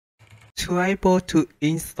to able to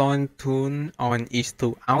install tools on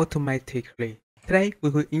EC2 automatically. Today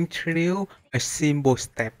we will introduce a simple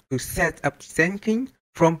step to set up Jenkins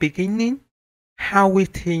from beginning, how we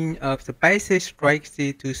think of the basic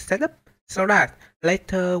strategy to set up so that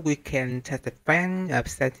later we can take advantage of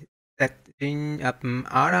setting up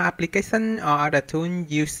other application or other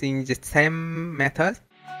tools using the same method.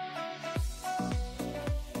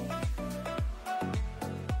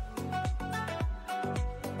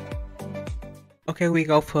 Okay, we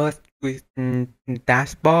go first with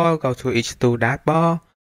dashboard, go to EC2 dashboard,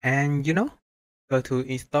 and go to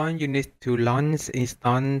install. You need to launch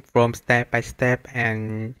install from step by step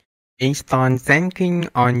and install Jenkins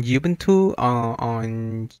on Ubuntu or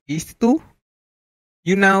on EC2.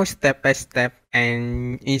 You know step by step,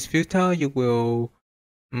 and in future you will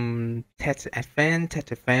test advance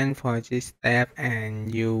for this step,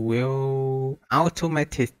 and you will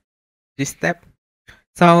automate this step.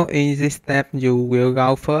 So in this step, you will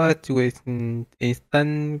go first with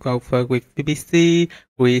instance, go first with VPC,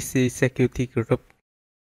 with the security group.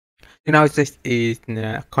 This is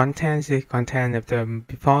the content of the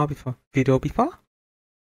video before.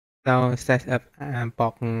 So set up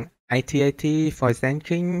box IT for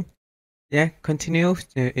Jenkins. Yeah, continue.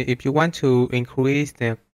 If you want to increase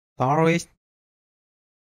the storage,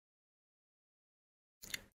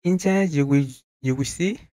 in there you will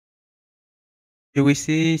see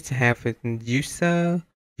to have user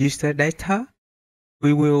data.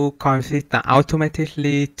 We will consider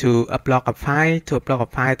automatically to upload a file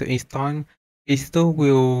to install. EC2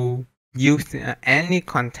 will use any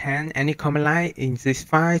content, any command line in this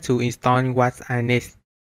file to install what I need.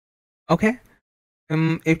 Okay.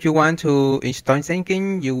 If you want to install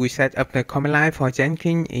Jenkins, you will set up the command line for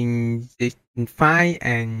Jenkins in this file,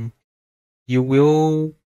 and you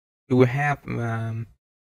will have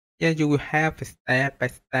you will have step by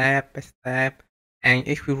step, and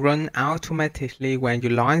it will run automatically when you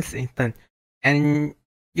launch instance. And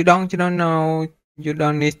you don't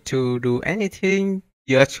need to do anything,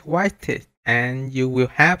 just write it, and you will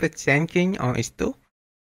have a Jenkins on EC2.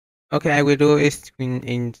 Okay, I will do it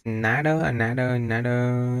in another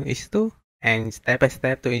EC2 and step by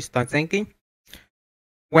step to install Jenkins.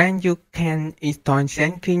 When you can install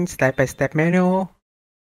Jenkins step by step manual,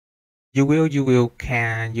 you will do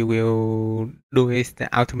it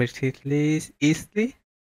automatically easily.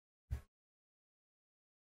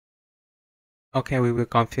 Okay, we will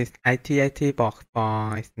configure IT box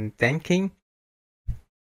for Jenkins.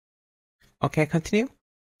 Okay, continue.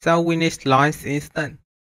 So we need launch instance.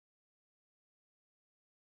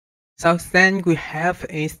 So then we have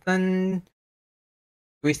instance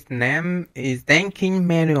with name is Jenkins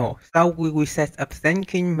manual. So we will set up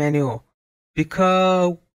Jenkins manual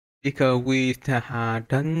because we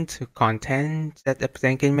done to content set up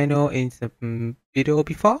Jenkins manual in the video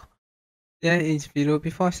before. Yeah, in video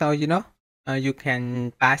before, so you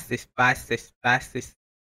can pass this,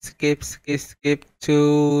 skip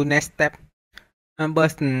to next step.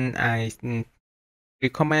 But I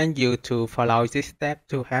recommend you to follow this step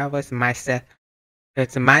to have a mindset.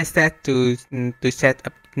 It's a mindset to set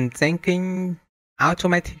up Jenkins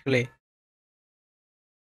automatically.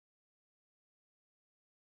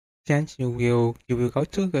 Then you will go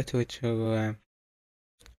to Google.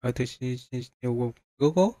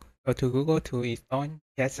 Go to Google to install.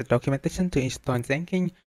 Yes, the documentation to install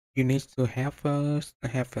Jenkins. You need to have a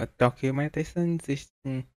documentation.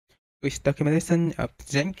 With documentation of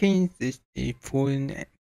Jenkins is the full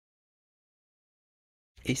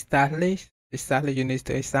establish. You need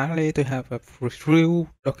to establish to have a full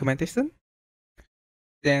documentation.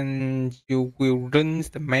 Then you will run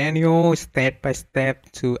the manual step by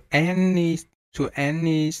step to any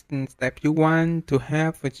step you want to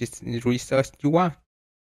have, which is research you want.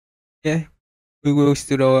 Yeah, we will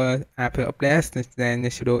sudo apt update, then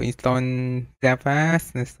sudo install Java,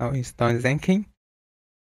 then install Jenkins.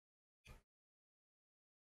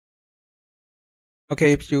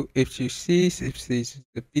 Okay, if you see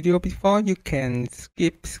the video before, you can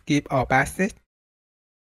skip or pass it.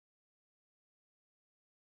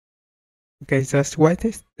 Okay, just wait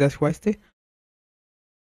it.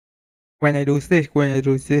 When I do this,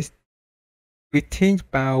 we think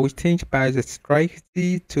about the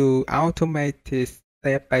strategy to automate this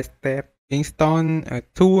step by step install a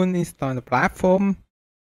tool, install the platform.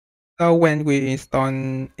 So when we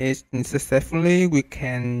install it successfully, we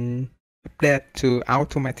can update to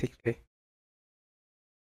automatically.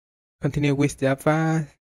 Continue with Java.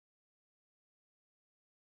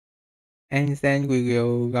 And then we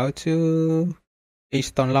will go to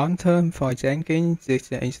install long term for Jenkins. This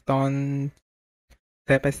install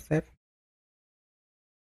step by step.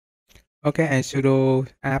 Okay, and sudo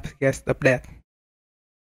apt-get update.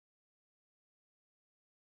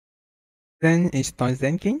 Then install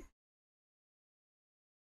Jenkins.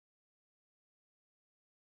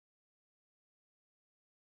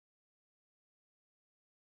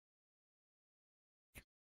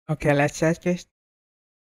 Okay, let's check it.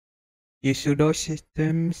 Use sudo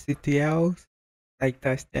systemctl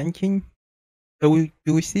status Jenkins. So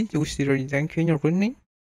you see the Jenkins running.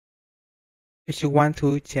 If you want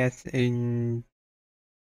to chat in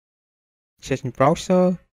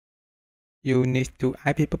browser, you need to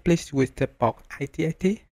IP publish with the port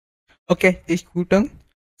 8080. Okay, it's good done.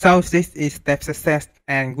 So this is step success,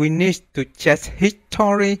 and we need to check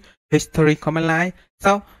history command line.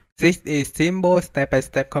 So this is simple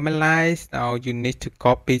step-by-step command line. So you need to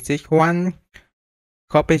copy this one,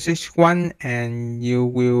 and you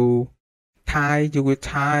will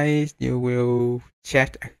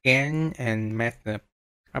check again and make a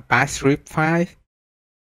bash script file.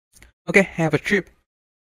 Okay, have a trick.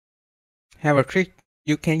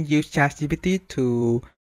 You can use ChatGPT to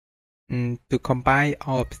combine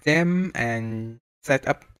all of them and set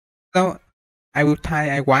up. So I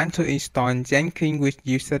want to install Jenkins with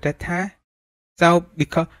user data. So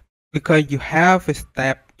because you have a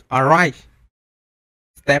step alright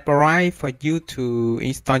for you to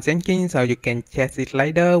install Jenkins, so you can check it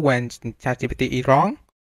later when ChatGPT is wrong.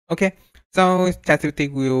 Okay, so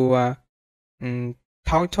ChatGPT will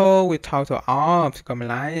total all of the command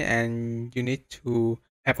line, and you need to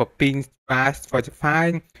have a ping bash for the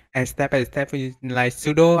file, and step by step like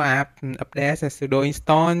sudo apt update and sudo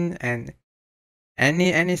install and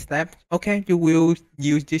any step. Okay, you will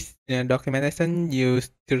use this documentation,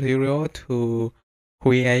 use tutorial to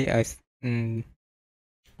create a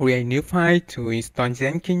create new file to install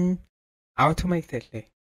Jenkins automatically.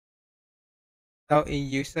 So in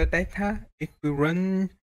user data, if we run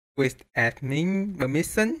with admin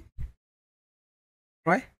permission,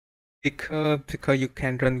 right? Because you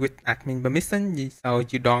can run with admin permission, so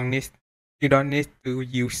you don't need to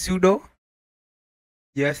use sudo.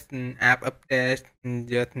 Just an app update,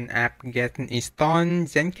 just an app get install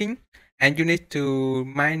Jenkins, and you need to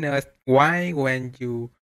minus y when you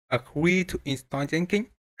agree to install Jenkins.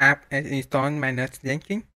 App and install minus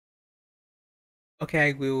Jenkins. Okay,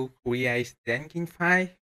 I will create Jenkins file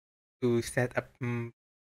to set up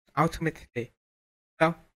automatically.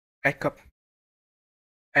 So backup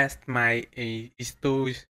as my install.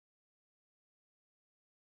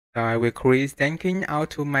 So I will create Jenkins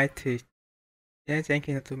automatic. Yeah,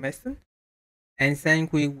 Jenkins automation. And then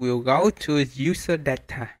we will go to user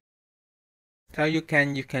data. So you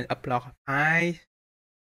can upload a file.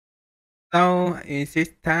 So in this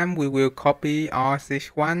time we will copy all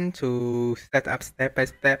this one to set up step by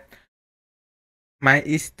step. My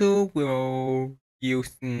EC2 will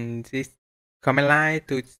use this command line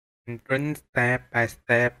to run step by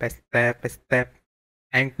step,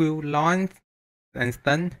 and will launch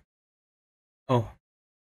instance. Oh,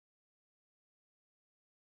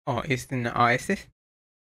 it's in OSS.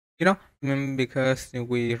 You know, because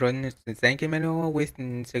we run the Jenkins manual with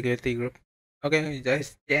security group. Okay,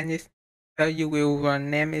 just change it. So you will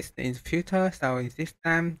name it in the future. So in this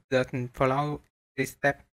time, doesn't follow this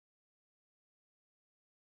step.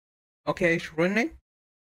 Okay, it's running.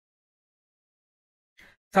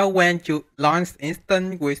 So when you launch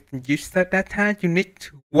instance with user data, you need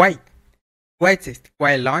to wait. Wait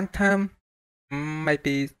long term,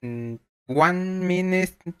 maybe 1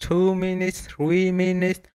 minute, 2 minutes, 3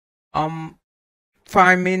 minutes,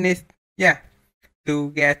 5 minutes. Yeah,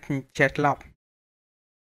 to get chat log.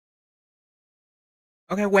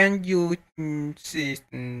 Okay, when you see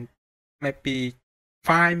maybe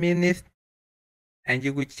 5 minutes, and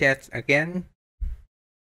you will chat again.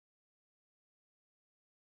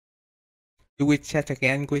 You will chat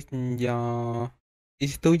again with your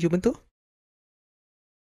EC2 Ubuntu.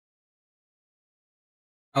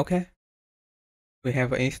 Okay, we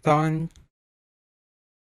have installed.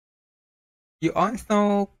 You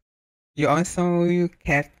also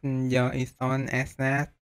can your install as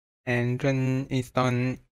that and run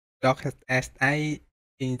install docker as I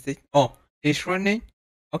in this. Oh, it's running.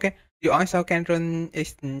 Okay, you also can run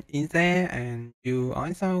it in there, and you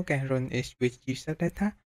also can run it with user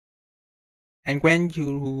data. And when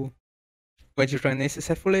you run it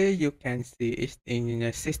successfully, you can see it in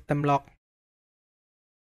a system log.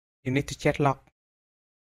 You need to check log,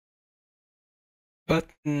 but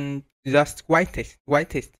just wait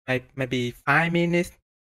it, maybe 5 minutes.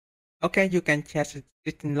 Okay, you can check the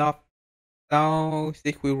system log. So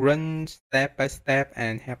this will run step by step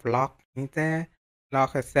and have log in there.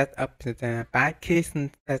 Log has set up the package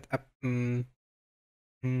and set up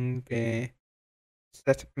Okay.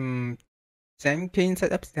 Set, Jenkins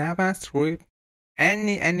setup JavaScript.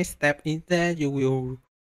 Any step in there, you will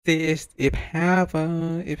see if have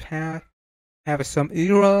some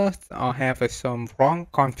errors or have some wrong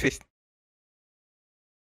config.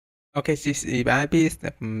 Okay, this is IP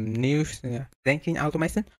new Jenkins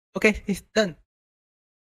automation. Okay, it's done.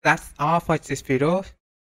 That's all for this video.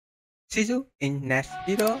 See you in next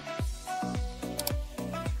video.